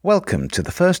Welcome to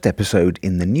the first episode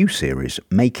in the new series,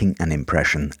 Making an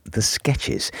Impression, The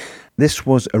Sketches. This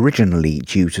was originally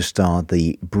due to star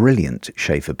the brilliant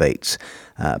Schaefer Bates,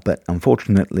 but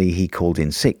unfortunately he called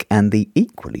in sick and the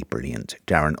equally brilliant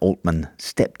Darren Altman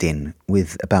stepped in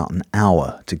with about an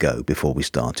hour to go before we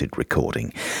started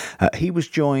recording. He was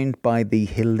joined by the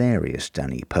hilarious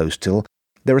Danny Posthill.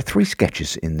 There are 3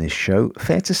 sketches in this show.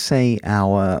 Fair to say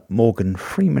our Morgan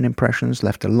Freeman impressions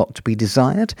left a lot to be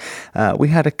desired. We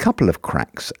had a couple of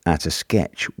cracks at a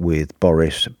sketch with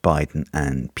Boris, Biden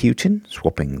and Putin,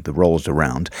 swapping the roles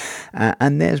around.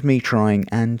 And there's me trying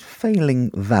and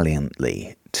failing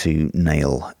valiantly to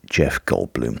nail Jeff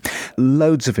Goldblum.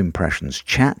 Loads of impressions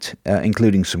chat,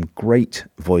 including some great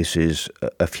voices,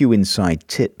 a few inside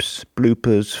tips,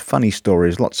 bloopers, funny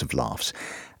stories, lots of laughs.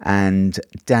 And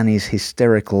Danny's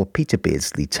hysterical Peter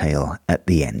Beardsley tale at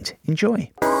the end.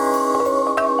 Enjoy.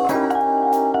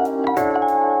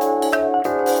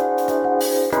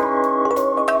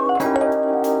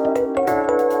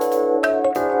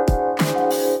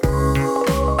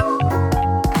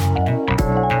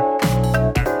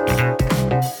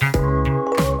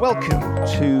 Welcome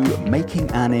to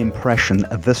Making an Impression,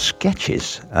 The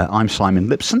Sketches. I'm Simon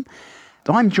Lipson.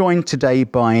 I'm joined today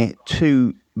by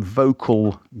 2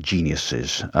 vocal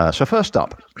geniuses. So first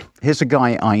up, here's a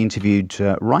guy I interviewed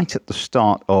right at the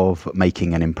start of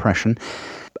Making an Impression.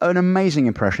 An amazing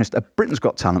impressionist, a Britain's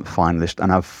Got Talent finalist,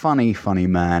 and a funny, funny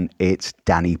man. It's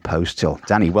Danny Posthill.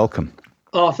 Danny, welcome.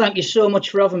 Oh, thank you so much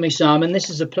for having me, Simon. This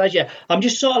is a pleasure. I'm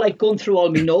just sort of like going through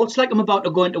all my notes, like I'm about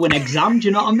to go into an exam. Do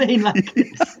you know what I mean? Like,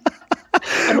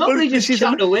 I'm not really just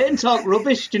chat away and talk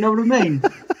rubbish. Do you know what I mean?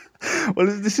 Well,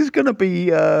 this is going to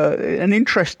be an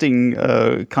interesting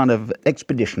kind of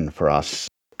expedition for us.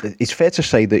 It's fair to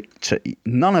say that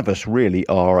none of us really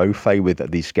are au fait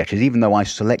with these sketches, even though I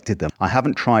selected them. I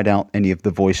haven't tried out any of the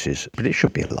voices, but it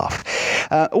should be a laugh.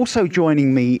 Also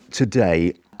joining me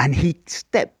today, and he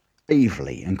stepped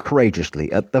bravely and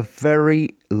courageously at the very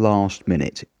last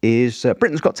minute, is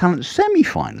Britain's Got Talent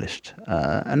semi-finalist,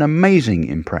 an amazing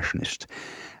impressionist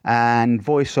and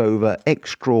voiceover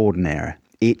extraordinaire.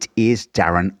 It is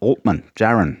Darren Altman.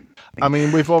 Darren. I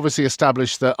mean, we've obviously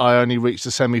established that I only reached the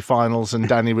semi-finals and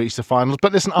Danny reached the finals.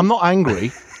 But listen, I'm not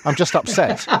angry. I'm just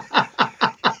upset.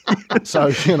 So,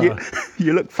 you know.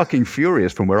 You look fucking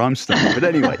furious from where I'm standing. But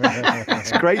anyway,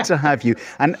 it's great to have you.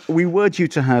 And we were due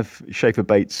to have Schaefer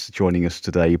Bates joining us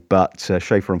today, but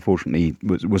Schaefer unfortunately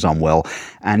was unwell.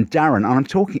 And Darren, and I'm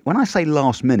talking, when I say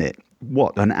last minute,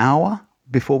 what, an hour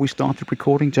before we started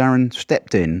recording, Darren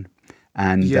stepped in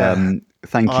and...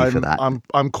 Thank you for that.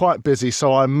 I'm quite busy,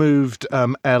 so I moved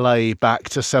LA back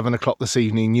to 7:00 this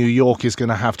evening. New York is going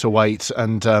to have to wait,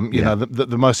 and you know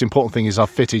the most important thing is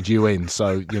I've fitted you in,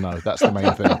 so you know that's the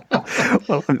main thing.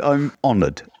 Well, I'm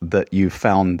honoured that you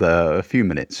found a few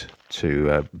minutes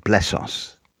to bless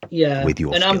us. Yeah, with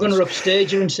your and skills. I'm going to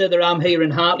upstage you and say that I'm here in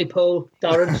Hartlepool,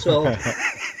 Darren. So.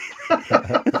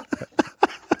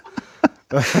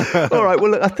 All right.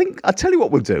 Well, look, I'll tell you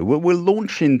what we'll do. We'll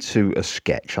launch into a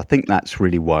sketch. I think that's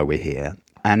really why we're here.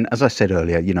 And as I said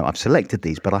earlier, you know, I've selected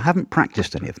these, but I haven't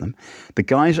practiced any of them. The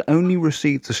guys only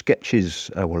received the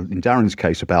sketches, well, in Darren's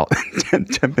case, about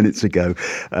 10 minutes ago.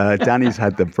 Danny's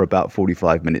had them for about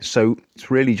 45 minutes. So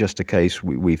it's really just a case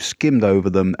we've skimmed over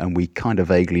them and we kind of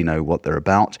vaguely know what they're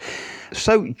about.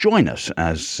 So join us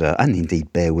and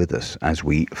indeed bear with us as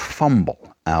we fumble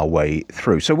our way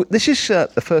through. So this is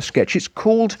the first sketch. It's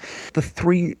called The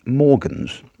 3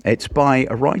 Morgans. It's by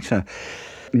a writer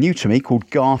new to me called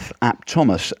Garth Ap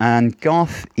Thomas. And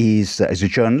Garth is a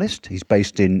journalist. He's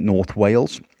based in North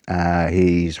Wales.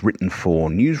 He's written for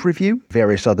News Review,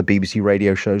 various other BBC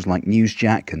radio shows like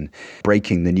Newsjack and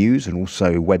Breaking the News, and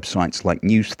also websites like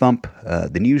News Thump,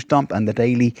 The News Dump and The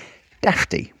Daily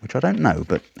Dafty, which I don't know,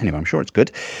 but anyway, I'm sure it's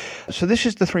good. So this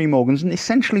is the 3 Morgans, and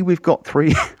essentially we've got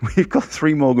three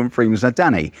Morgan Freemans. Now,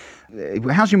 Danny,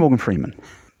 how's your Morgan Freeman?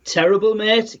 Terrible,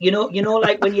 mate. You know,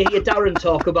 like when you hear Darren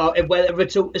talk about it, whether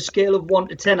it's a scale of 1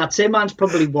 to 10, I'd say mine's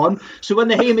probably 1. So when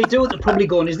they hear me do it, they're probably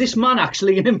going, "Is this man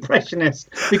actually an impressionist?"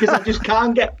 Because I just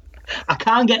can't get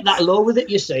that low with it.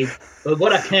 You see, but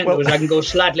what I can do is I can go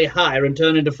slightly higher and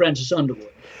turn into Francis Underwood.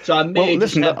 So I may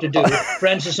just have to do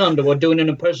Francis Underwood doing an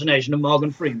impersonation of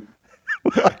Morgan Freeman.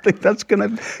 Well, I think that's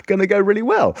going to go really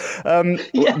well.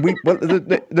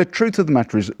 The truth of the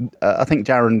matter is, I think,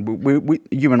 Darren,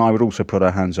 you and I would also put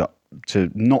our hands up to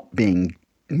not being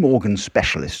Morgan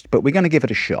specialist, but we're going to give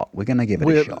it a shot.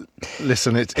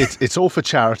 Listen, it's all for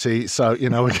charity, so you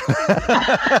know.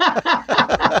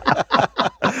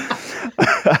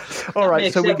 All right,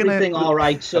 makes so we're everything all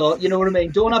right. So you know what I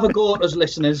mean. Don't have a go at us,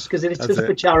 listeners, because it is just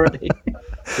for charity.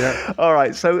 Yeah. All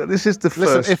right, so this is the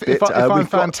first Listen, bit. if I'm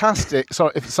fantastic,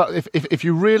 sorry, if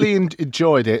you really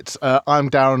enjoyed it, I'm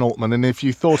Darren Altman, and if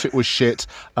you thought it was shit,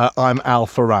 I'm Al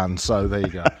Farran. So there you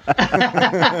go.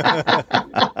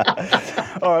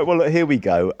 All right, well, look, here we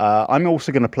go. I'm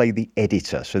also going to play the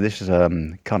editor. So this is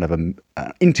kind of an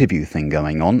interview thing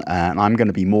going on, and I'm going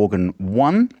to be Morgan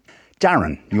 1.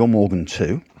 Darren, you're Morgan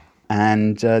 2.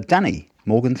 And Danny,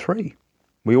 Morgan 3.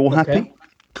 We all happy?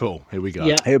 Cool, here we go.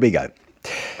 Yeah. Here we go.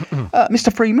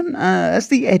 Mr. Freeman, as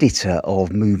the editor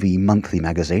of Movie Monthly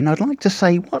magazine, I'd like to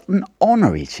say what an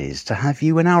honour it is to have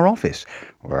you in our office.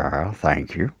 Well,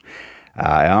 thank you.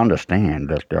 I understand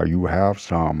that you have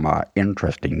some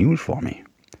interesting news for me.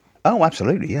 Oh,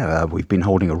 absolutely, yeah. We've been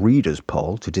holding a readers'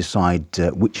 poll to decide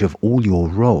which of all your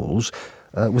roles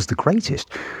was the greatest.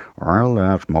 Well,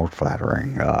 that's most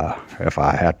flattering. If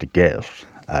I had to guess,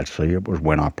 I'd say it was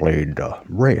when I played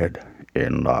Red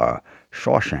in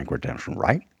Shawshank Redemption,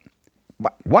 right?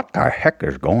 What the heck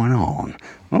is going on?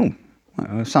 Oh,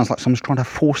 it sounds like someone's trying to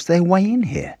force their way in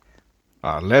here.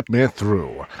 Let me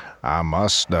through. I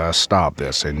must stop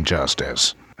this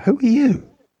injustice. Who are you?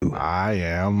 I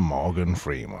am Morgan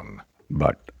Freeman.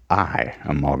 But I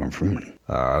am Morgan Freeman.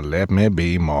 Let me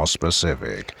be more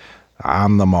specific.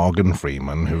 I'm the Morgan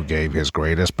Freeman who gave his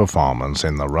greatest performance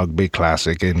in the rugby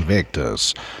classic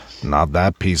Invictus, not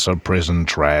that piece of prison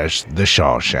trash, The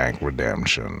Shawshank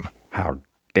Redemption. How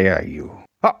dare you?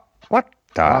 What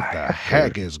the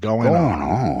heck is going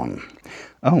on?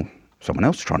 Oh, someone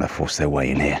else trying to force their way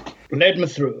in here. Let me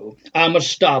through. I must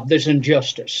stop this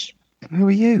injustice. Who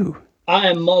are you? I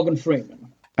am Morgan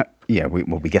Freeman. Yeah,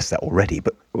 we guessed that already,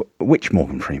 but which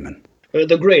Morgan Freeman?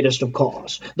 The greatest, of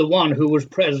course. The one who was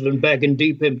president back in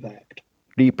Deep Impact.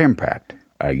 Deep Impact?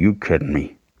 Are you kidding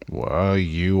me? Well,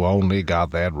 you only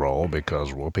got that role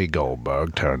because Whoopi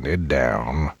Goldberg turned it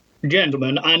down.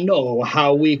 Gentlemen, I know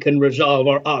how we can resolve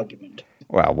our argument.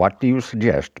 Well, what do you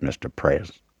suggest, Mr.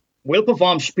 Prez? We'll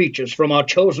perform speeches from our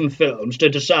chosen films to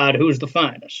decide who's the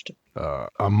finest. A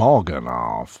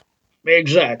Morganov.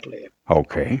 Exactly.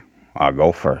 Okay, I'll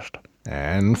go first.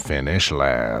 And finish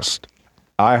last.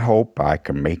 I hope I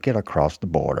can make it across the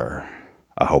border.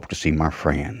 I hope to see my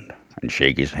friend and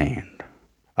shake his hand.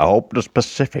 I hope the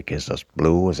Pacific is as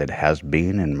blue as it has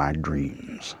been in my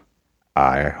dreams.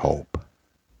 I hope.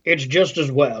 It's just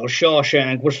as well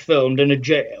Shawshank was filmed in a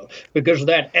jail, because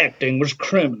that acting was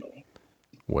criminal.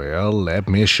 Well, let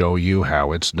me show you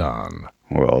how it's done.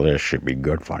 Well, this should be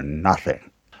good for nothing.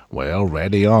 Well,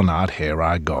 ready or not, here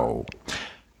I go.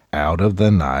 Out of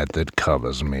the night that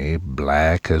covers me,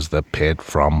 black as the pit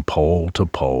from pole to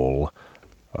pole,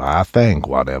 I thank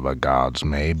whatever gods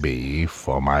may be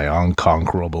for my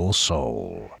unconquerable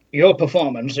soul. Your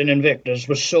performance in Invictus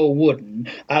was so wooden,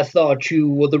 I thought you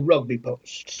were the rugby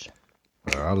posts.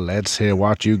 Well, let's hear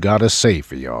what you got to say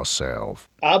for yourself.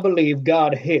 I believe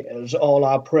God hears all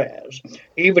our prayers,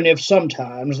 even if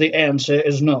sometimes the answer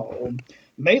is no.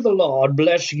 May the Lord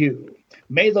bless you.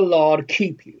 May the Lord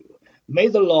keep you. May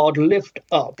the Lord lift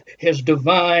up his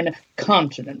divine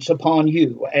countenance upon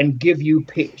you and give you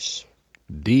peace.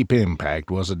 Deep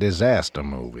Impact was a disaster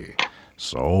movie,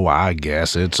 so I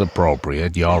guess it's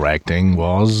appropriate your acting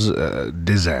was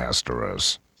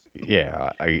disastrous.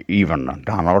 Yeah, even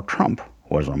Donald Trump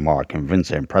was a more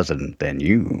convincing president than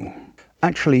you.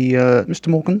 Actually, Mr.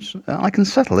 Morgans, I can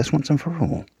settle this once and for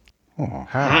all. Oh,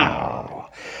 how?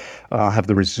 I'll have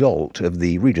the result of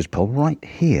the readers' poll right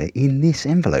here in this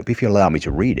envelope, if you allow me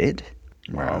to read it.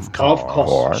 Well, of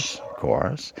course.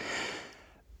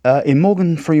 In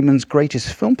Morgan Freeman's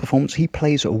greatest film performance, he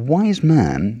plays a wise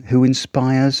man who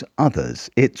inspires others.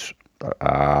 It's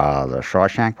The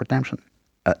Shawshank Redemption?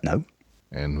 No.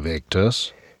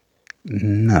 Invictus?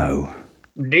 No.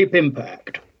 Deep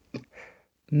Impact?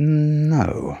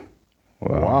 No.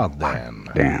 Well, what then?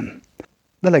 Dan.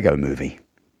 The Lego Movie.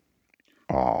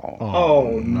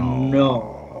 Oh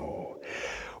no.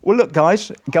 Well, look,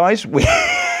 guys, we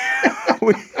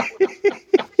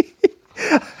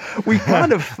we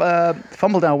kind of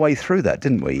fumbled our way through that,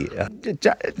 didn't we? The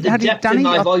depth in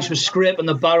my voice was scraping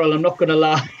the barrel, I'm not going to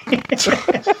lie. It's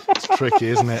tricky,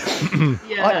 isn't it?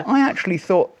 Yeah. I actually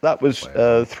thought that was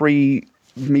three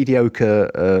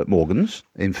mediocre Morgans,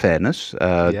 in fairness.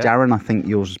 Darren, I think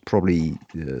yours is probably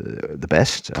the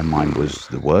best, and mine was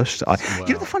the worst.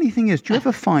 You know, the funny thing is, do you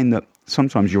ever find that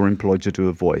sometimes you're employed to do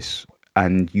a voice,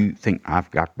 and you think, I've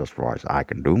got this voice, I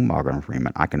can do Morgan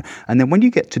Freeman, and then when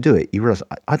you get to do it, you realise,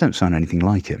 I don't sound anything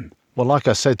like him. Well, like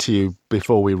I said to you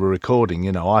before we were recording,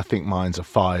 you know, I think mine's a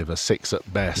 5 or 6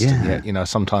 at best. Yeah. And yet, you know,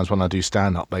 sometimes when I do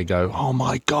stand-up, they go, oh,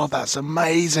 my God, that's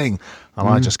amazing. And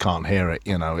I just can't hear it,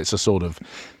 you know. It's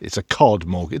a cod,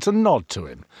 Morgan. It's a nod to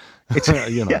him. It's,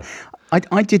 you know. Yeah.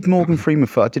 I did Morgan Freeman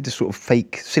I did this sort of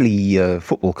fake, silly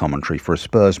football commentary for a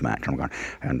Spurs match. I'm going,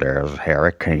 and there's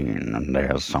Harry Kane, and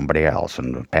there's somebody else,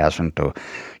 and passing to,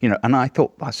 you know. And I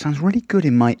thought, that sounds really good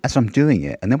as I'm doing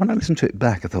it. And then when I listened to it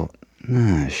back, I thought,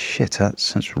 shit,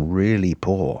 that's really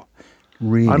poor.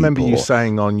 Really I remember poor. you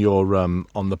saying on your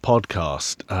on the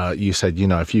podcast, you said, you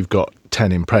know, if you've got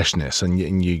 10 impressionists and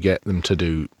you get them to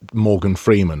do Morgan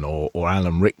Freeman or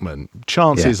Alan Rickman,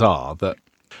 chances are that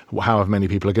however many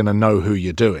people are going to know who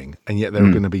you're doing, and yet they're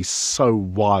going to be so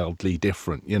wildly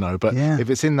different, you know. But if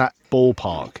it's in that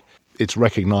ballpark, it's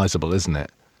recognisable, isn't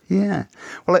it? Yeah.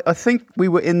 Well, I think we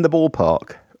were in the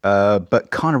ballpark, but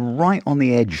kind of right on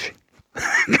the edge,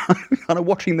 kind of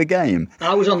watching the game.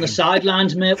 I was on the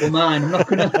sidelines, mate, with mine. I'm not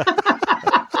going to...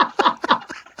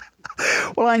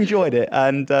 Well, I enjoyed it,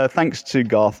 and thanks to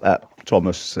Garth at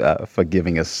Thomas for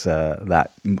giving us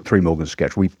that Three Morgan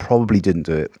sketch. We probably didn't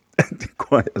do it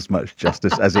quite as much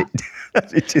justice as it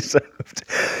deserved.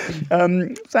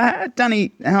 So,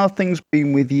 Danny, how have things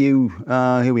been with you?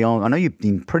 Here we are. I know you've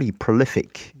been pretty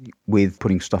prolific with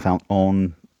putting stuff out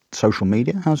on social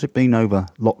media. How's it been over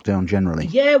lockdown generally?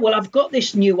 Yeah, well, I've got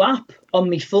this new app on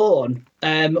my phone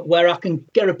where I can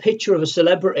get a picture of a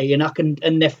celebrity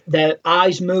and their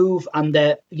eyes move and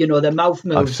their mouth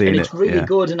moves. I've seen it's really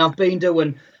good. And I've been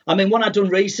doing. I mean, one I've done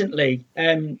recently,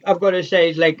 I've got to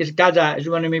say, it's Gaza is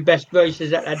one of my best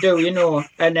voices that I do, you know.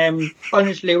 And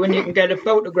honestly, when you can get a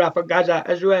photograph of Gaza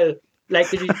as well, like,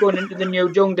 because he's going into the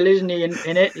new jungle, isn't he,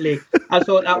 in Italy? I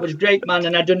thought that was great, man.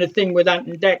 And I've done a thing with Ant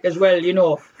and Dec as well, you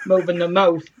know, moving the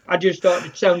mouth. I just thought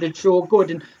it sounded so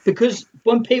good. And because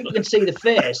when people can see the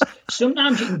face,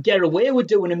 sometimes you can get away with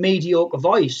doing a mediocre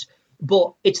voice.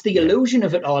 But it's the illusion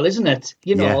of it all, isn't it?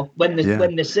 You know, when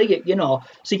they see it, you know.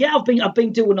 So yeah, I've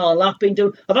been doing all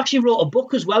that. I've actually wrote a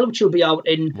book as well, which will be out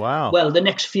in the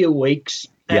next few weeks.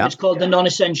 It's called The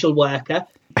Non-Essential Worker.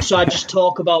 So I just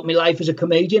talk about my life as a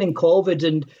comedian in COVID,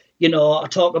 and you know, I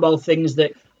talk about things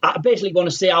that I basically want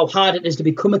to say how hard it is to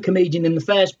become a comedian in the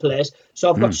first place. So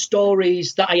I've got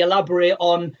stories that I elaborate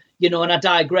on, you know, and I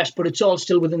digress, but it's all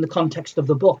still within the context of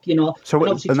the book, you know. So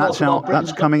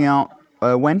that's coming out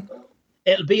when?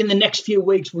 It'll be in the next few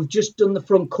weeks. We've just done the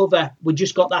front cover. We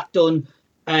just got that done.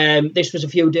 This was a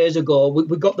few days ago.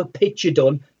 We got the picture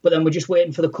done, but then we're just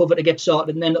waiting for the cover to get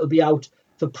sorted, and then it'll be out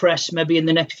for press maybe in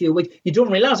the next few weeks. You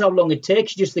don't realise how long it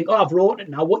takes. You just think, I've wrote it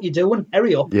now. What you doing?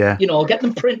 Hurry up. Yeah. You know, get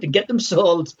them printed, get them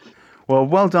sold.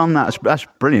 Well done. That's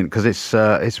brilliant, because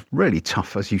it's really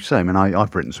tough, as you say. I mean,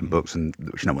 I've written some books, and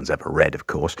which no one's ever read, of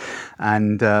course.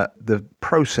 And the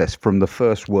process from the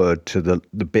first word to the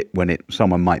bit when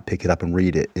someone might pick it up and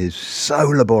read it is so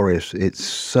laborious. It's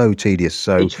so tedious.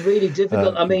 So it's really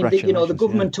difficult. I mean, the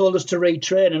government told us to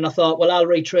retrain, and I thought, well, I'll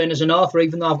retrain as an author,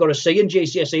 even though I've got a C in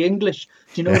GCSE English.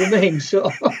 Do you know what I mean? So,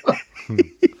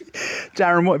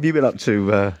 Darren, what have you been up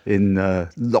to in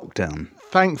lockdown?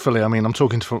 Thankfully, I mean, I'm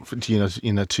talking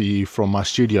to you from my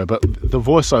studio, but the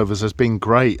voiceovers has been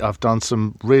great. I've done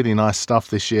some really nice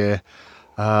stuff this year.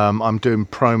 I'm doing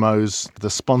promos, the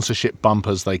sponsorship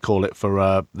bumpers, they call it,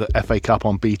 for the FA Cup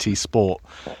on BT Sport.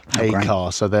 Hey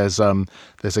Car. So there's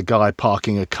a guy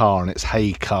parking a car, and it's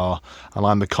Hey Car, and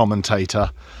I'm the commentator.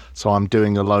 So I'm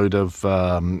doing a load of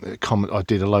I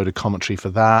did a load of commentary for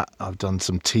that. I've done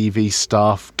some TV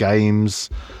stuff, games,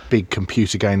 big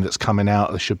computer game that's coming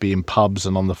out. That should be in pubs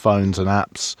and on the phones and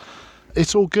apps.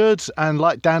 It's all good. And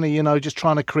like Danny, you know, just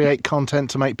trying to create content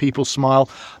to make people smile.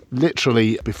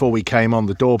 Literally, before we came on,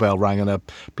 the doorbell rang and a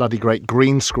bloody great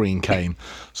green screen came.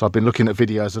 So I've been looking at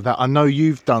videos of that. I know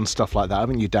you've done stuff like that,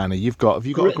 haven't you, Danny? Have you got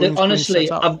a green screen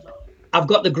set up? I've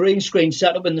got the green screen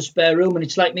set up in the spare room, and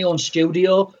it's like my own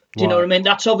studio. Do you know what I mean?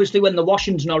 That's obviously when the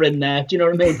washing's not in there. Do you know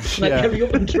what I mean? Like, hurry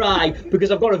up and try, because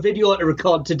I've got a video to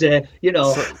record today, you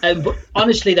know. But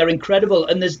honestly, they're incredible.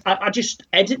 And I just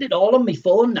edit it all on my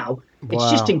phone now.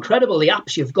 It's just incredible, the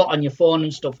apps you've got on your phone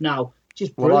and stuff now.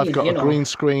 Just brilliant, I've got a green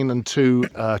screen and 2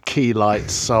 key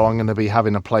lights, so I'm going to be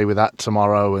having a play with that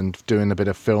tomorrow and doing a bit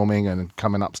of filming and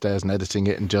coming upstairs and editing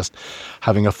it and just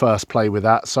having a first play with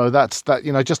that. So that's that,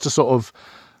 you know, just to sort of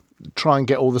try and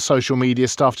get all the social media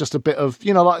stuff, just a bit of,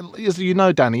 you know, like, as you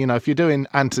know, Danny, you know, if you're doing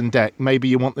Ant and Dec, maybe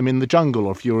you want them in the jungle,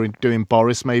 or if you're doing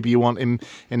Boris, maybe you want him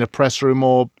in a press room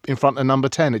or in front of number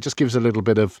 10. It just gives a little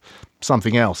bit of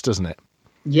something else, doesn't it?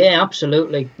 Yeah,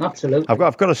 absolutely.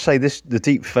 I've got to say this: the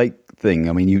deep fake thing.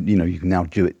 I mean, you can now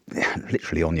do it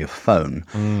literally on your phone.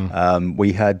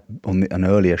 We had on an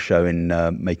earlier show in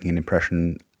Making an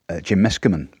Impression, Jim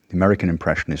Meskimen, the American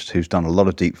impressionist, who's done a lot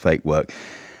of deep fake work.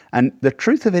 And the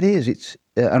truth of it is, it's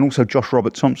and also Josh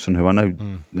Robert Thompson, who I know,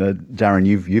 Darren,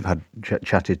 you've had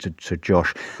chatted to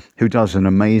Josh, who does an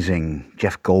amazing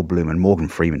Jeff Goldblum and Morgan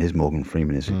Freeman. His Morgan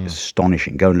Freeman is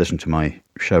astonishing. Go and listen to my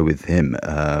show with him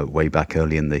way back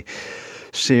early in the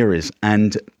series.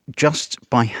 And just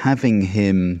by having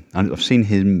him, and I've seen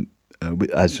him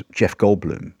as Jeff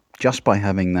Goldblum, just by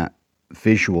having that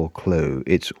visual clue,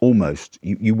 it's almost,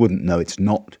 you wouldn't know it's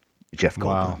not Jeff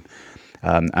Goldblum. Wow.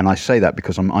 And I say that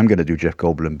because I'm going to do Jeff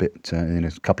Goldblum a bit in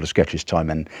a couple of sketches' time,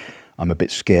 and I'm a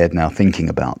bit scared now thinking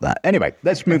about that. Anyway,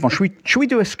 let's move on. Should we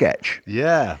do a sketch?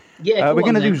 Yeah. Yeah, we're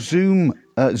going to do Zoom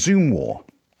War.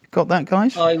 Got that,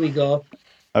 guys? Here we go.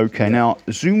 Okay, now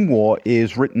Zoom War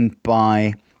is written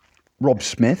by Rob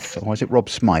Smith, or is it Rob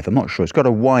Smythe? I'm not sure. It's got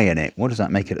a Y in it. What does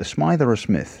that make it? A Smythe or a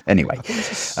Smith? Anyway,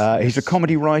 he's a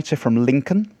comedy writer from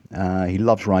Lincoln. He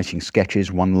loves writing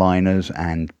sketches, one-liners,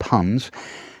 and puns.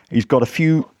 He's got a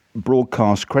few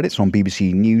broadcast credits on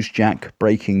BBC News Jack,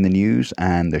 Breaking the News,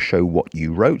 and the show What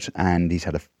You Wrote. And he's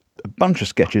had a bunch of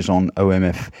sketches on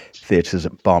OMF theatres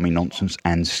at Barmy Nonsense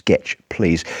and Sketch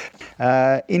Please.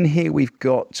 In here we've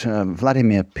got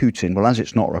Vladimir Putin. Well, as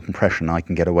it's not an impression, I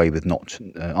can get away with not.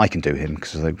 I can do him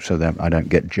so that I don't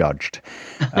get judged.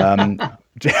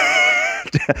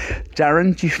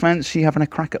 Darren, do you fancy having a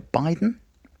crack at Biden?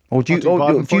 Or do you do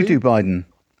Biden?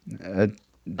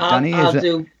 Danny, I'll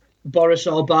do Boris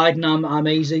or Biden. I'm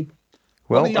easy.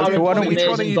 Well, why don't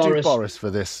you do Boris for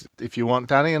this, if you want,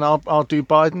 Danny, and I'll do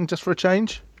Biden just for a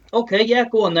change. Okay, yeah,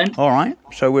 go on then. All right,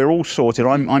 so we're all sorted.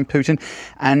 I'm Putin,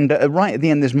 and right at the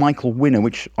end there's Michael Winner,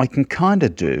 which I can kind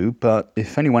of do, but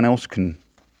if anyone else can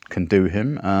do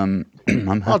him, I'm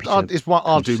happy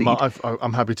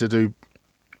I'm happy to do.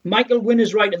 Michael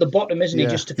Winner's right at the bottom, isn't he?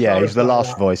 Just to clarify. Yeah, he's the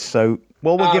last voice. So,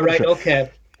 well, we'll give it a shot.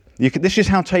 Okay. This is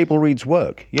how table reads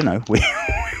work.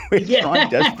 We're trying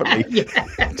desperately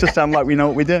to sound like we know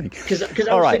what we're doing. Because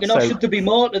I was thinking, should there be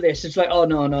more to this? It's like,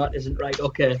 no, it isn't. Right,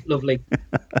 okay, lovely.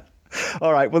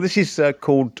 All right, well, this is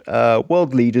called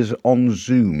World Leaders on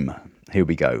Zoom. Here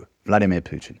we go. Vladimir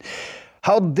Putin.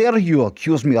 How dare you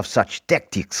accuse me of such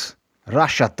tactics?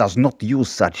 Russia does not use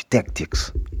such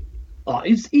tactics.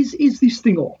 Is this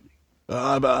thing on?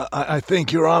 I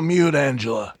think you're on mute,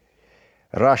 Angela.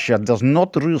 Russia does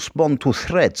not respond to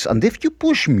threats, and if you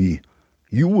push me,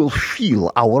 you will feel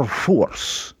our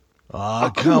force.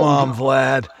 Come on,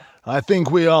 Vlad. I think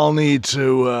we all need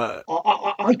to...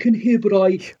 I can hear, but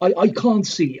I can't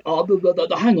see.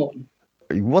 Hang on.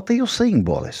 What are you saying,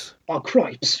 Boris?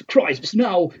 Cripes.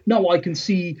 Now I can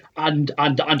see and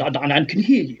can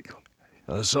hear you.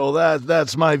 So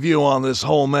that's my view on this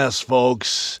whole mess,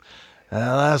 folks.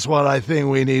 That's what I think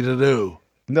we need to do.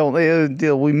 No,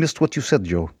 we missed what you said,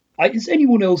 Joe. Is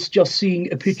anyone else just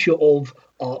seeing a picture of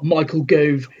Michael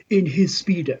Gove in his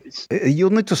Speedos? You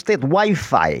need to state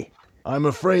Wi-Fi. I'm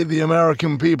afraid the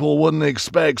American people wouldn't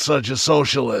expect such a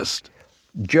socialist.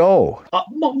 Joe.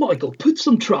 Michael, put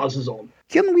some trousers on.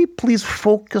 Can we please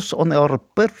focus on our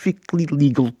perfectly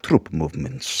legal troop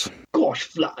movements? Gosh,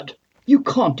 Vlad, you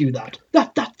can't do that.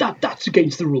 That's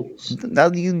against the rules.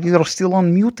 You're still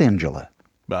on mute, Angela.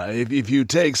 If you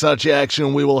take such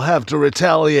action, we will have to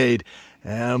retaliate.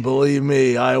 And believe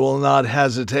me, I will not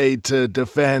hesitate to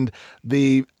defend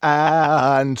the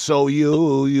and so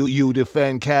you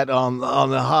defend cat on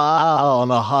a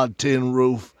hot tin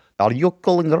roof. Are you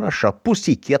calling Russia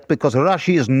pussycat? Because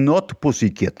Russia is not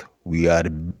pussycat. We are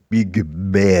Big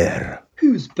Bear.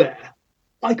 Who's Bear?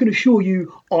 I can assure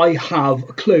you I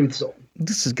have clothes on.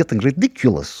 This is getting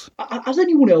ridiculous. Has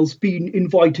anyone else been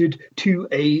invited to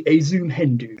a Zoom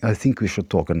hen do? I think we should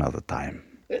talk another time.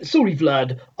 Sorry,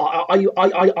 Vlad.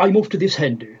 I'm off to this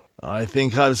hen do. I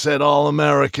think I've said all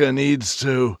America needs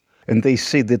to. And they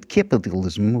say that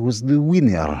capitalism was the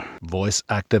winner. Voice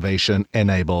activation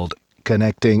enabled.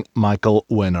 Connecting Michael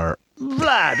Winner.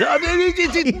 Vlad,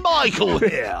 it's Michael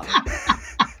here.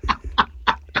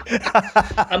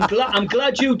 I'm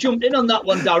glad you jumped in on that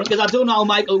one, Darren, because I don't know how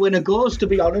Michael Winner goes, to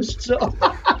be honest. So.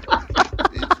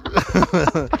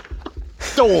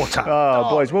 Daughter. Oh,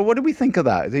 boys. Well, what do we think of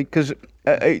that? Because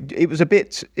it was a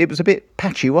bit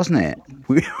patchy, wasn't it?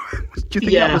 Do you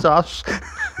think that was us?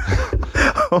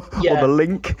 Or the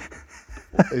link?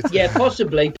 Yeah,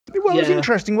 possibly. Well, it was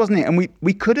interesting, wasn't it? And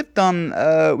we could have done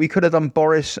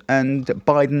Boris and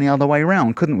Biden the other way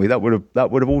around, couldn't we? That would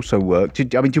have also worked.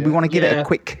 Do we want to give it a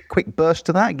quick burst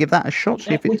to that? Give that a shot.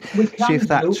 See if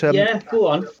yeah, go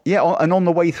on. Yeah, and on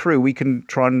the way through, we can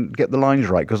try and get the lines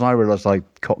right, because I realised I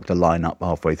cocked a line up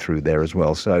halfway through there as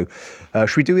well. So,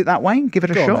 should we do it that way? Give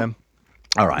it a shot. On,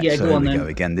 all right. Yeah, so go on, here we go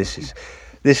again.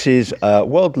 This is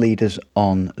World Leaders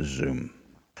on Zoom.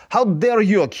 How dare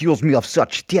you accuse me of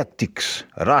such tactics?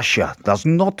 Russia does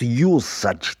not use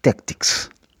such tactics.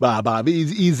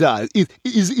 Is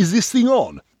this thing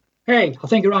on? Hey, I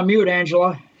think you're on mute,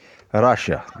 Angela.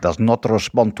 Russia does not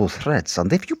respond to threats,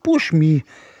 and if you push me,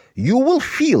 you will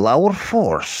feel our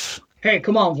force. Hey,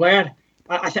 come on, Vlad.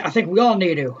 I think we all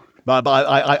need to. But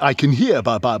I can hear,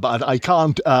 but I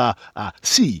can't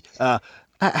see.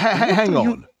 Hang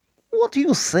on. What are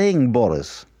you saying,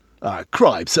 Boris?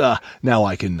 Cripes, now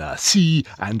I can see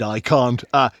and I can't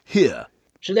hear.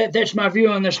 So that's my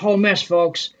view on this whole mess,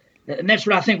 folks. And that's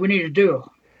what I think we need to do.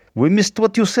 We missed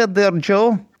what you said there,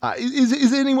 Joe.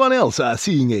 Is anyone else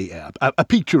seeing a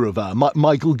picture of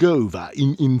Michael Gove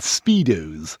in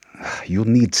Speedos? You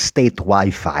need state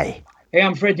Wi-Fi. Hey,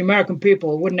 I'm afraid the American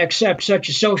people wouldn't accept such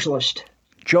a socialist.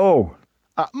 Joe.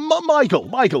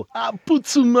 Michael, put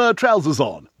some trousers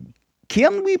on.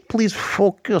 Can we please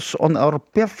focus on our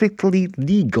perfectly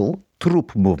legal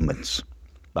troop movements?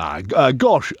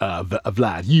 Gosh,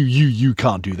 Vlad, you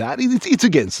can't do that. It's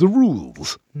against the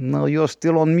rules. No, you're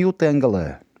still on mute,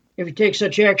 Angela. If you take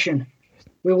such action,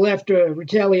 we will have to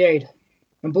retaliate.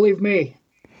 And believe me,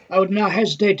 I would not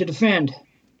hesitate to defend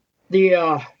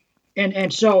the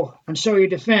and so you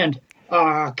defend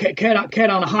cat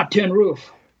on a hot tin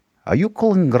roof. Are you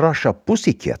calling Russia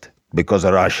pussycat? Because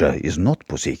Russia is not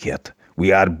pussycat.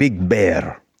 We are Big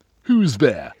Bear. Who's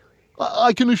Bear?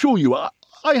 I can assure you,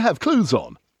 I have clothes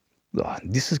on.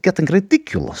 This is getting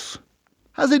ridiculous.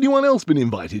 Has anyone else been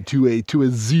invited to a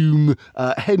Zoom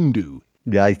hen-do?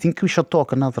 Yeah, I think we should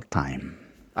talk another time.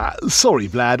 Sorry,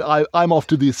 Vlad, I'm off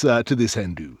to this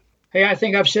hen-do. Hey, I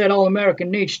think I've said all America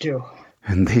needs to.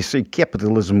 And they say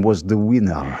capitalism was the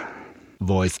winner.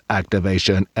 Voice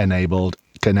activation enabled.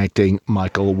 Connecting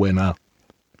Michael Winner.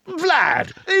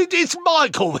 Vlad, it's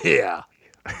Michael here.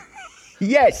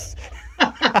 Yes.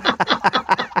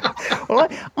 Well,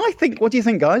 I think. What do you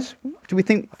think, guys? Do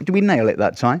we nail it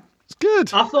that time? It's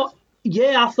good. I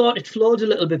thought it flowed a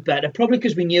little bit better. Probably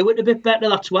because we knew it a bit better.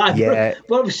 That's why. Yeah.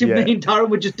 But obviously, me and Darren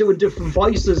were just doing different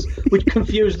voices, which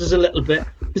confused us a little bit.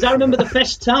 Because I remember the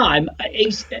first time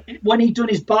when he'd done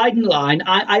his Biden line,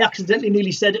 I accidentally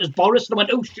nearly said it was Boris, and I went,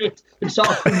 "Oh shit!" and sort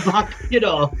of come back,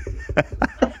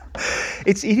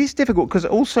 It is difficult because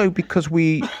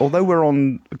although we're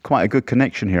on quite a good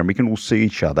connection here and we can all see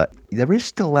each other, there is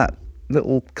still that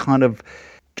little kind of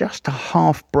just a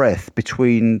half breath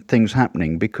between things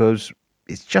happening, because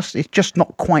it's just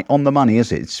not quite on the money,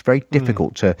 is it? It's very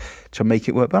difficult to make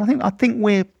it work. But I think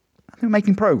we're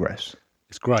making progress.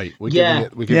 It's great. We're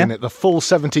giving it the full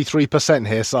 73%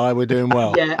 here, Si. We're doing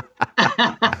well. Yeah.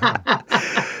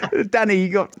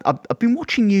 Danny, I've been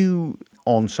watching you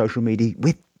on social media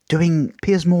with doing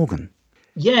Piers Morgan.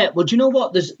 Yeah, well, do you know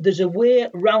what? There's a way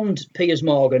around Piers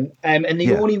Morgan, and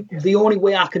the only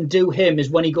way I can do him is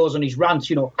when he goes on his rants.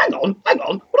 Hang on,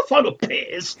 what I find with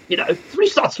Piers, when he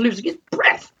starts losing his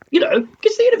breath,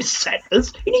 gets the end of his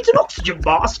sentence, he needs an oxygen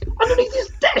mask underneath his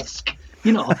desk,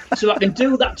 so I can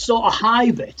do that sort of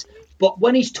high bit. But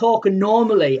when he's talking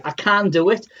normally, I can't do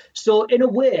it. So in a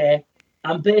way,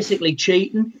 I'm basically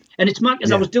cheating. And it's mad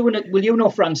because I was doing it, well,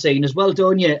 Francine as well,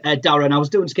 don't you, Darren? I was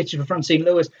doing sketches for Francine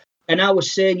Lewis, and I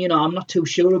was saying, I'm not too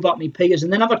sure about me Piers.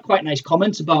 And then I've had quite nice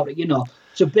comments about it,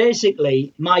 So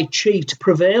basically, my cheat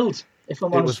prevailed, if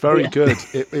I'm honest. It was very good.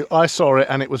 I saw it,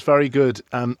 and it was very good.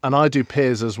 And I do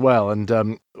Piers as well. And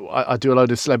I do a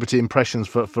load of celebrity impressions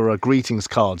for greetings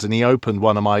cards. And he opened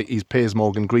one of his Piers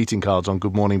Morgan greeting cards on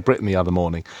Good Morning Britain the other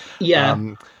morning. Yeah.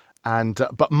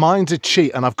 But mine's a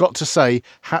cheat, and I've got to say,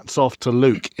 hats off to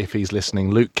Luke, if he's listening,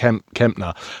 Luke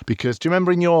Kempner, because do you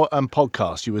remember in your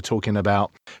podcast you were talking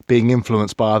about being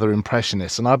influenced by other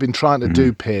impressionists, and I've been trying to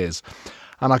do Piers,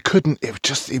 and I couldn't.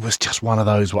 It was just one of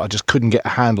those where I just couldn't get a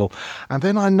handle. And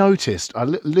then I noticed, I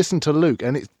listened to Luke,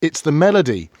 and it's the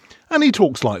melody, and he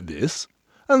talks like this,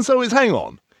 and so it's hang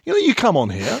on, you come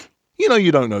on here,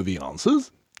 you don't know the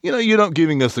answers, you're not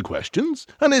giving us the questions,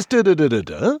 and it's da da da da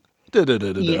da.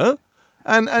 Yeah.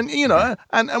 And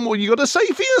what you got to say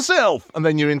for yourself, and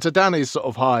then you're into Danny's sort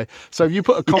of high. So if you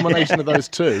put a combination of those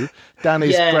two,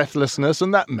 Danny's breathlessness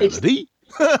and that melody,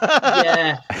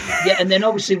 Yeah, and then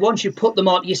obviously once you put them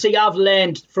on, you see, I've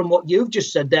learned from what you've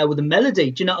just said there with the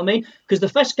melody. Do you know what I mean? Because the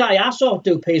first guy I saw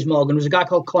do Piers Morgan was a guy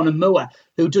called Conor Moore,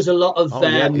 who does a lot of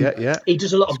he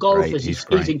does a lot of golfers. He's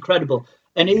He's incredible.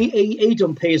 And he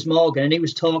done Piers Morgan, and he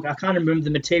was talking. I can't remember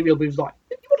the material, but he was like,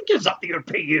 "You want to give that the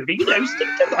European Union? You know, stick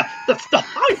to the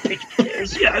high pitched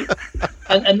Piers, you know."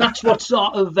 And that's what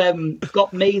sort of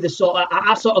got me the sort of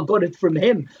I sort of got it from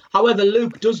him. However,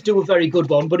 Luke does do a very good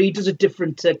one, but he does a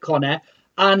different to Connor.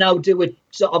 I now do it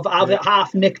sort of I've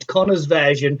half nicked Connor's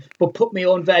version, but put my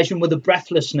own version with the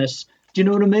breathlessness. Do you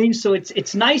know what I mean? So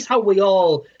it's nice how we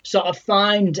all sort of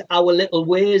find our little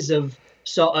ways of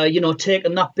sort of, you know,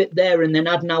 taking that bit there and then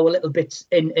adding our little bits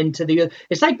into the.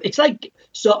 It's like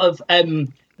sort of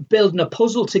building a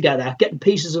puzzle together, getting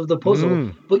pieces of the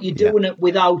puzzle, but you're doing it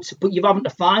without, but you're having to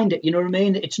find it. You know what I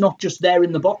mean? It's not just there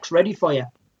in the box ready for you.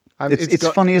 It's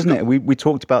funny, isn't it? We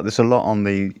talked about this a lot on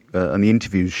the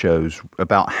interview shows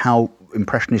about how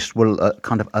impressionists will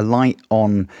kind of alight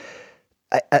on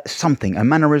something, a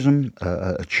mannerism,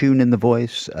 a tune in the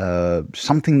voice,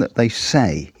 something that they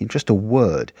say, just a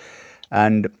word.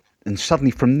 And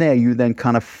suddenly from there you then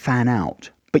kind of fan out.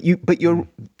 But you're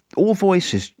all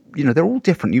voices, you know, they're all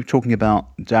different. You're talking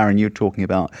about, Darren, you're talking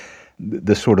about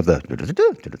the sort of the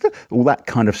all that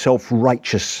kind of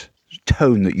self-righteous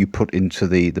tone that you put into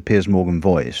the Piers Morgan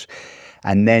voice,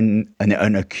 and then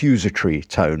an accusatory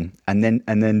tone, and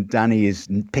then Danny is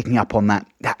picking up on that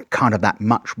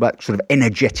sort of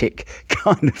energetic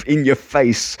kind of in your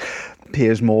face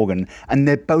Piers Morgan, and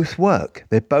they both work.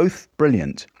 They're both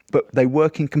brilliant. But they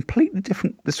work in completely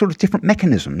different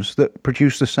mechanisms that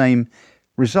produce the same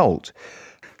result.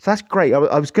 So that's great.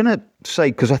 I was going to say,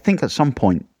 because I think at some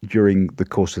point during the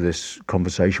course of this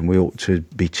conversation, we ought to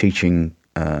be teaching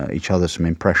each other some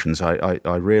impressions. I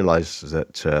realise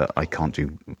that I can't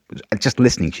do, just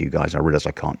listening to you guys, I realise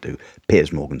I can't do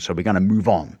Piers Morgan. So we're going to move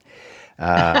on.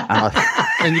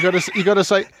 And you got to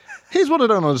say, here's what I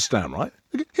don't understand, right?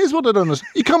 Here's what I don't understand.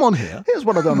 You come on here. Here's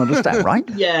what I don't understand, right?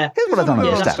 Yeah. Here's what I don't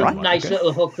understand, that's right? A nice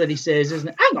little hook that he says, isn't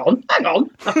it? Hang on.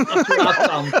 That's what I've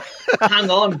found. Hang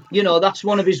on. You know, that's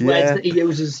one of his words that he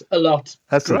uses a lot.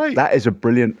 That's great. That's a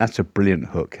brilliant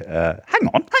hook. Hang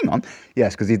on.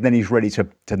 Yes, because then he's ready to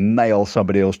nail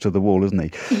somebody else to the wall, isn't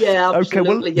he? Yeah,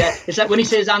 absolutely. Yeah. It's like when he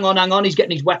says hang on, he's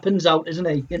getting his weapons out, isn't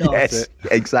he? You know. Yes,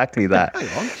 exactly that. Hang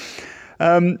on.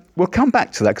 We'll come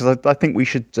back to that because I think we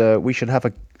should have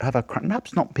a crack.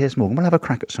 Perhaps not Piers Morgan. We'll have a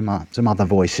crack at some other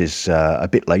voices a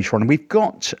bit later on. And we've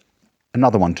got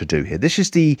another one to do here. This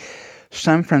is the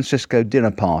San Francisco dinner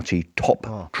party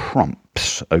top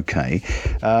trumps. Okay.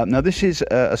 Now this is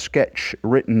a sketch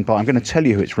written by. I'm going to tell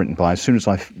you who it's written by as soon as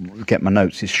I get my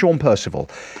notes. It's Sean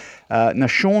Percival. Now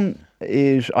Sean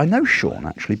I know Sean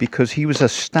actually because he was a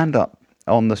stand-up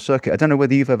on the circuit. I don't know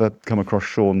whether you've ever come across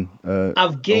Sean.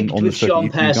 I've gigged with Sean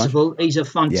Percival. He's a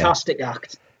fantastic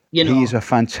act. You know, he's a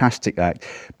fantastic act.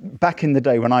 Back in the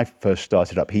day when I first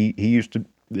started up, he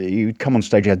would come on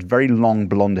stage. He had very long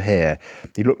blonde hair.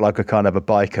 He looked like a kind of a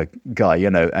biker guy, you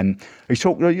know. And he's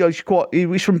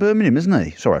from Birmingham, isn't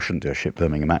he? Sorry, I shouldn't do a shit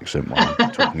Birmingham accent while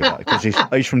I'm talking about it because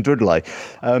he's from Dudley.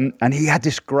 And he had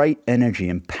this great energy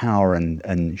and power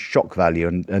and shock value.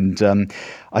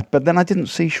 But then I didn't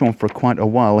see Sean for quite a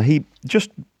while. He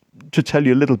just to tell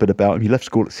you a little bit about him. He left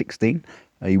school at 16.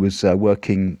 He was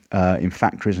working in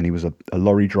factories, and he was a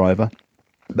lorry driver.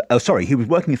 He was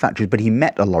working in factories, but he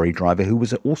met a lorry driver who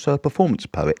was also a performance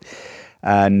poet.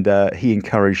 And he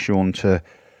encouraged Sean to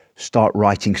start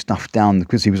writing stuff down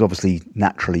because he was obviously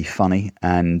naturally funny.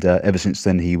 And ever since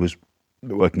then, he was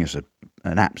working as an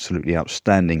absolutely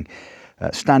outstanding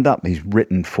stand-up. He's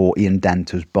written for Ian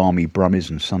Danter's Barmy Brummies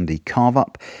and Sunday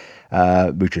Carve-Up,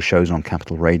 which are shows on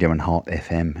Capital Radio and Heart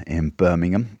FM in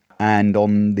Birmingham, and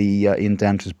on the Ian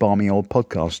Danter's Barmy Old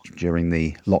podcast during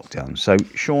the lockdown. So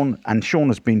Sean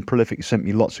has been prolific, sent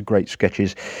me lots of great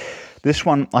sketches. This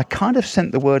one, I kind of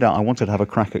sent the word out. I wanted to have a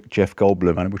crack at Jeff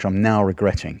Goldblum, which I'm now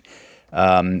regretting.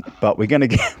 But we're going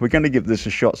to give this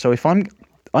a shot. So if I'm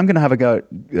going to have a go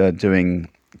at doing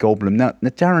Goldblum. Now,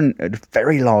 Darren, at the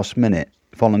very last minute,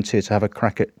 volunteered to have a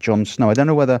crack at Jon Snow. I don't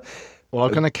know whether... Well,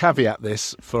 I'm going to caveat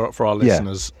this for our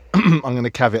listeners. I'm going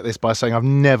to caveat this by saying I've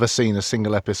never seen a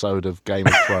single episode of Game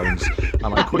of Thrones,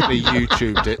 and I quickly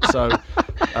YouTubed it.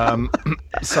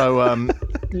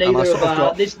 Neither have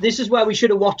I. This is where we should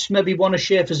have watched maybe one of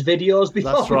Schaefer's videos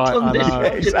before. That's right. We've done this. I know.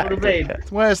 Exactly.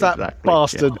 Where's that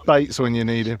bastard Bates when you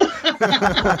need him?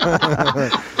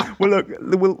 Well,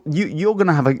 look, you're going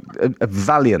to have a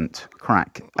valiant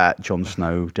crack at Jon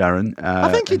Snow, Darren.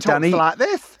 I think he talks Danny, like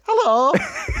this. Hello.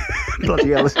 bloody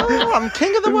hell. Oh, I'm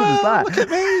king of the Who was world. that? Look at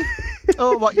me.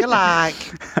 Oh, what you like.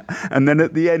 And then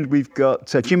at the end, we've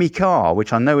got Jimmy Carr,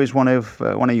 which I know is one of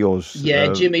yours.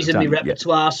 Yeah, Jimmy's in my Danny.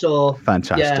 repertoire, so...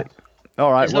 Fantastic. Yeah.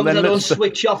 All right, As long well as then I don't let's...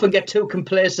 switch off and get too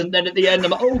complacent, then at the end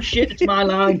I'm like, oh shit, it's my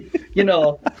line, you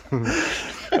know.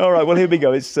 All right, well, here we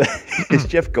go. It's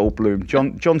Jeff Goldblum,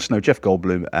 Jon Snow, Jeff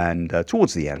Goldblum, and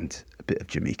towards the end, a bit of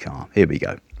Jimmy Carr. Here we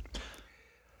go.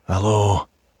 Hello,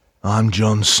 I'm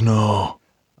Jon Snow.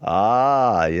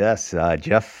 Ah, yes,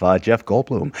 Jeff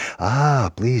Goldblum.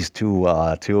 Pleased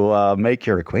to make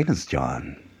your acquaintance,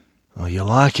 John. Oh, you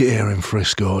like it here in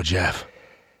Frisco, Jeff?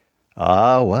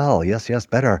 Well, yes,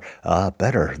 better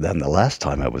than the last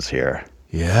time I was here.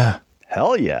 Yeah.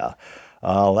 Hell yeah.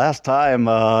 Last time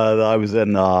I was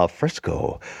in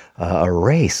Frisco, a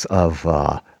race of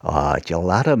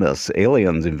gelatinous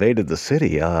aliens invaded the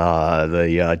city.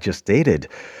 They gestated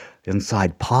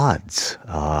inside pods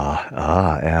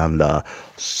and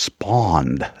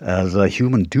spawned as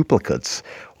human duplicates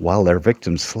while their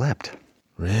victims slept.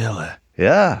 Really?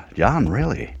 Yeah, John,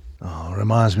 really. Oh,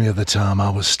 reminds me of the time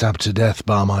I was stabbed to death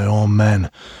by my own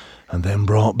men and then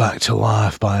brought back to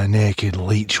life by a naked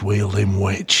leech-wielding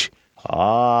witch.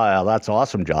 That's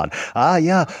awesome, John.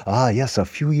 Yes, a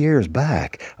few years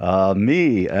back,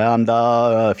 me and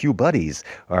a few buddies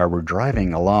were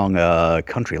driving along a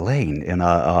country lane in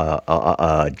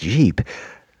a Jeep.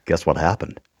 Guess what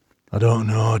happened? I don't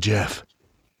know, Jeff.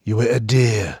 You hit a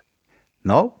deer.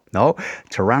 No.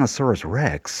 Tyrannosaurus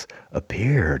Rex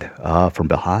appeared from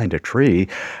behind a tree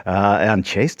and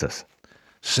chased us.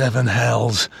 7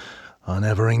 hells. I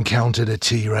never encountered a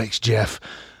T-Rex, Jeff,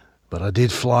 but I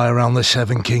did fly around the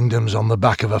 7 kingdoms on the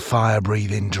back of a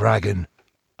fire-breathing dragon.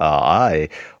 I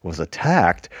was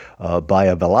attacked by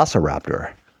a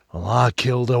velociraptor. Well, I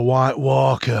killed a White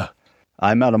Walker.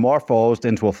 I metamorphosed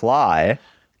into a fly.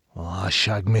 Well, I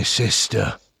shagged my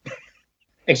sister.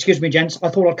 Excuse me, gents, I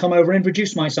thought I'd come over and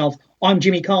introduce myself. I'm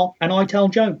Jimmy Carr, and I tell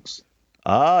jokes.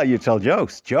 You tell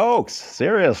jokes. Jokes?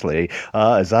 Seriously?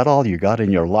 Is that all you got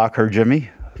in your locker, Jimmy?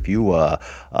 A few,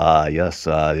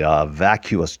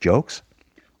 vacuous jokes?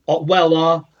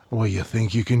 Well, you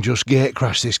think you can just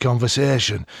gate-crash this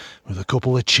conversation with a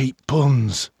couple of cheap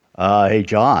puns? Hey,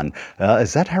 John,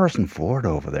 is that Harrison Ford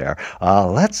over there?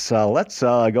 Let's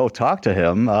go talk to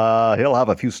him. He'll have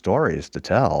a few stories to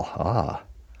tell.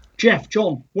 Jeff,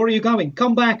 John, where are you going?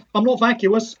 Come back. I'm not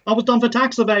vacuous. I was done for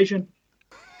tax evasion.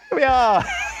 Yeah.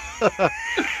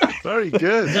 Very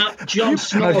good. That Jon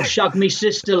Snow shagged me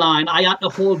sister line. I had to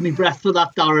hold my breath for that,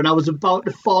 Darren. I was about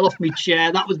to fall off my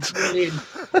chair. That was brilliant.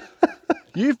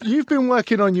 You've been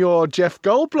working on your Jeff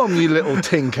Goldblum, you little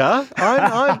tinker.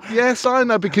 Yes, I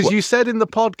know, because you said in the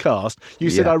podcast, you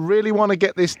said, I really want to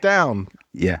get this down.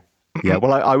 Yeah. Yeah,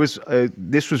 well, I was.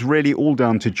 This was really all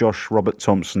down to Josh Robert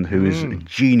Thompson, who is a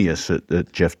genius at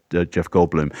Jeff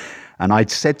Goldblum. And I'd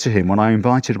said to him when I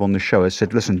invited him on the show, I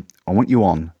said, "Listen, I want you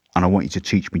on, and I want you to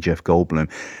teach me Jeff Goldblum."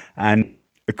 And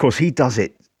of course, he does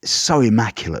it so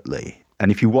immaculately.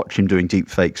 And if you watch him doing deep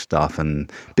fake stuff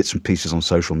and bits and pieces on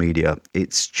social media,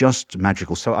 it's just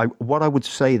magical. So what I would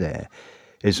say there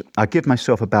is, I give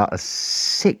myself about a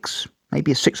 6,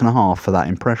 maybe a 6.5 for that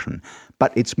impression.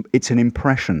 But it's an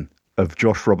impression of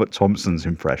Josh Robert Thompson's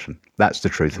impression. That's the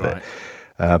truth of it.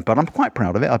 But I'm quite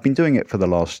proud of it. I've been doing it for the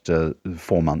last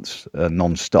 4 months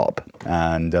non-stop.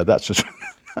 And that's as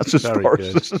far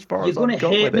as You're going to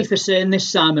hate me for saying this,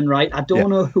 Simon, right? I don't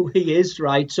know who he is,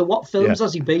 right? So what films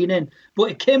has he been in?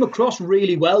 But it came across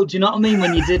really well. Do you know what I mean,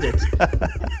 when you did it?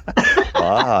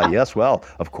 Yes, well,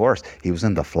 of course, he was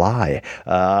in The Fly.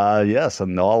 Yes,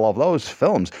 and all of those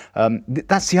films.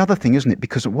 That's the other thing, isn't it?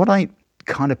 Because what I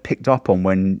kind of picked up on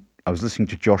when I was listening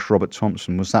to Josh Robert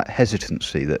Thompson was that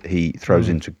hesitancy that he throws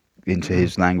into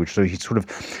his language. So he's sort of,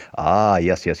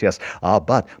 yes,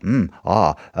 but, and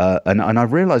I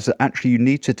realized that actually you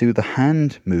need to do the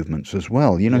hand movements as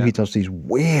well. You know, he does these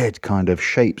weird kind of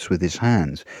shapes with his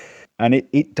hands. And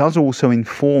it does also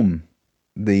inform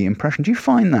the impression. Do you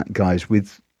find that, guys,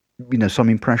 with, some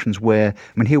impressions where,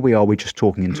 here we are, we're just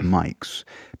talking into mics,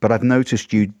 but I've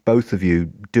noticed both of you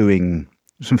doing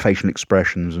some facial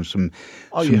expressions and some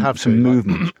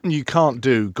movement. You can't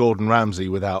do Gordon Ramsay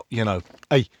without,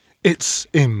 it's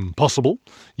impossible.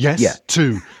 Yes, yeah.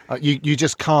 You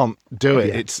just can't do it.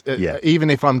 Yeah. It's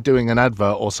even if I'm doing an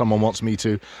advert or someone wants me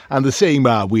to, and the same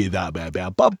with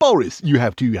but Boris, you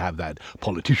have to have that.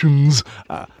 Politicians.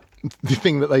 the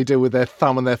thing that they do with their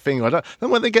thumb and their finger. Then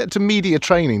when they get to media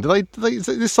training, is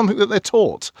this something that they're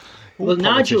taught? Well,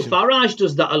 Nigel Farage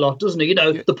does that a lot, doesn't he?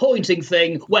 The pointing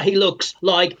thing where he looks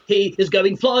like he is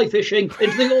going fly fishing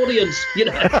into the audience,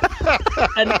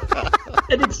 and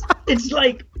it's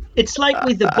like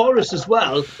with the Boris as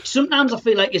well. Sometimes I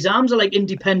feel like his arms are like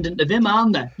independent of him,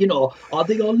 aren't they? They are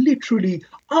literally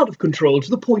out of control to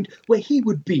the point where he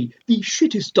would be the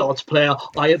shittest darts player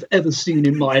I have ever seen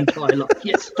in my entire life.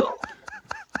 Yes, stop.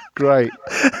 Great.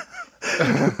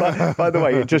 By the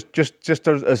way, just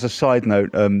as a side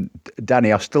note,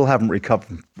 Danny, I still haven't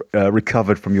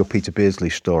recovered from your Peter Beardsley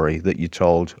story that you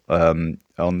told on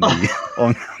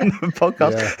the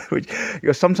podcast. Yeah. Which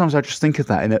sometimes I just think of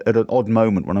that at an odd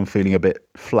moment when I'm feeling a bit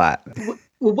flat.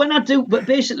 Well, when I do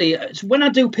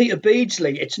Peter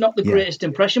Beardsley, it's not the greatest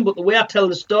impression, but the way I tell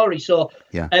the story. So,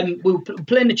 we were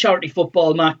playing a charity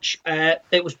football match.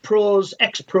 It was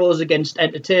ex-pros against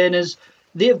entertainers.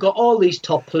 They've got all these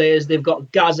top players. They've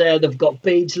got Gaza, they've got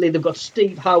Beardsley, they've got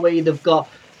Steve Howie, they've got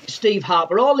Steve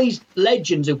Harper, all these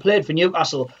legends who played for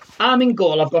Newcastle. I'm in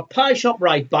goal. I've got Pie Shop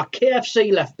right back,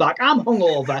 KFC left back. I'm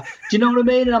hungover. Do you know what I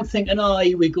mean? And I'm thinking,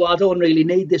 here we go. I don't really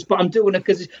need this, but I'm doing it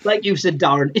because, like you said,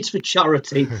 Darren, it's for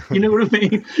charity. You know what I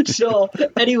mean? So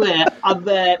anyway,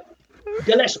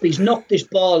 Gillespie's knocked this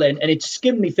ball in and it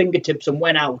skimmed me fingertips and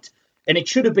went out. And it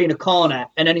should have been a corner.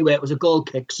 And anyway, it was a goal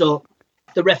kick. So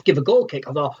the ref gave a goal kick.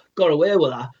 I thought, got away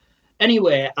with that.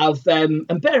 Anyway,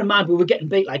 and bear in mind, we were getting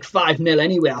beat like 5-0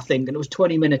 anyway, I think, and it was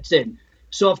 20 minutes in.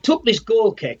 So I've took this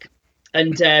goal kick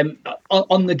and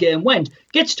on the game went.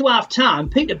 Gets to half time,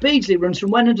 Peter Beardsley runs from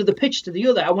one end of the pitch to the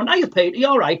other. I went, "Are you Peter? You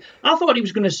all right?" I thought he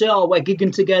was going to say, "Oh, we're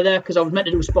gigging together," because I was meant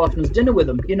to do a sportsman's dinner with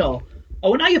him, I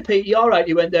went, "Are you Peter? You all right?"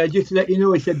 He went, "Just to let you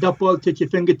know," he said, "that ball touched your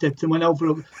fingertips and went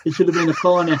over. It should have been a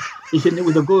corner." He said, "It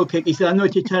was a goal kick." He said, "I know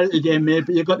it's a charity game, mate,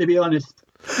 but you've got to be honest."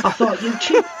 I thought, you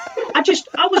cheat. I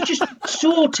was just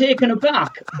so taken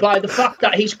aback by the fact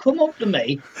that he's come up to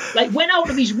me, like went out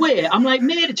of his way. I'm like,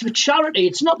 mate, it's for charity.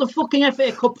 It's not the fucking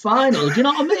FA Cup final. Do you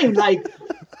know what I mean? Like,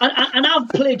 and I've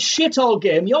played shit all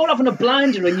game. You're having a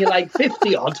blinder and you're like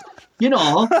 50 odd. It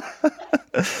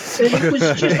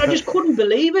was just, I just couldn't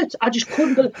believe it. I just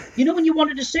couldn't believe, when you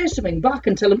wanted to say something back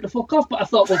and tell him to fuck off. But I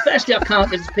thought, well, firstly, I can't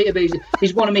because it's Peter Beardsley.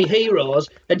 He's one of my heroes.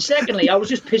 And secondly, I was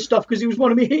just pissed off because he was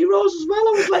one of my heroes as well.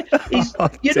 I was like,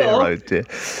 dear.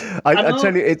 I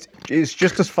tell you, it's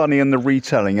just as funny in the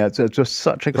retelling. It's just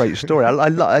such a great story.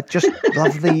 I just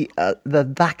love the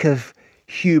lack of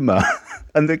humour.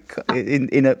 And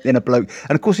in a bloke,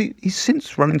 and of course he's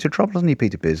since run into trouble, hasn't he,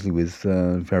 Peter Beardsley, with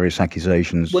various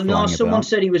accusations. Well, no, someone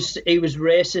said he was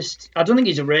racist. I don't think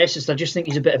he's a racist. I just think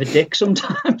he's a bit of a dick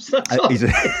sometimes. That's all. But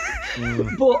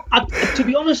to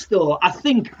be honest, though, I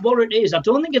think what it is, I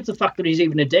don't think it's the fact that he's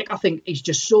even a dick. I think he's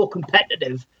just so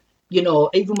competitive.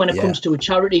 Even when it comes to a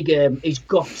charity game, he's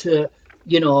got to,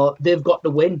 they've got to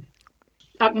win.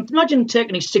 I can imagine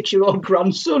taking his 6-year-old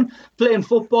grandson playing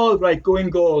football, right,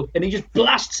 going goal, and he just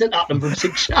blasts it at him from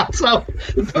 6 shots out.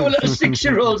 The poor little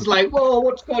 6-year-old's like, "Whoa,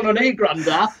 what's going on here,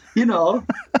 Grandad?"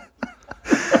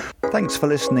 Thanks for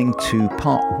listening to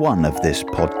part 1 of this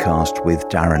podcast with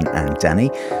Darren and Danny.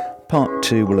 Part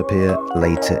 2 will appear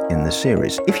later in the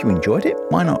series. If you enjoyed it,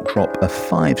 why not drop a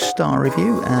 5-star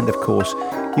review? And of course,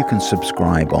 you can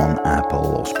subscribe on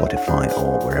Apple or Spotify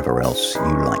or wherever else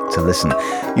you like to listen.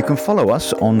 You can follow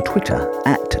us on Twitter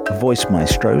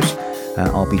 @VoiceMaestros.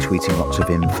 I'll be tweeting lots of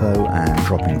info and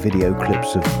dropping video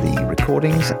clips of the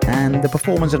recordings, and the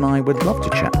performers and I would love to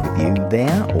chat with you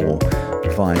there or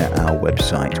via our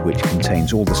website, which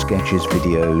contains all the sketches,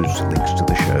 videos, links to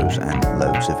the shows and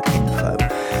loads of info.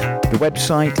 The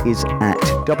website is at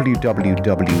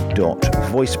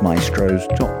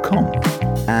www.voicemaestros.com,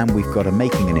 and we've got a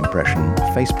Making an Impression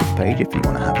Facebook page if you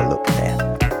want to have a look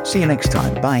there. See you next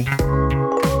time. Bye.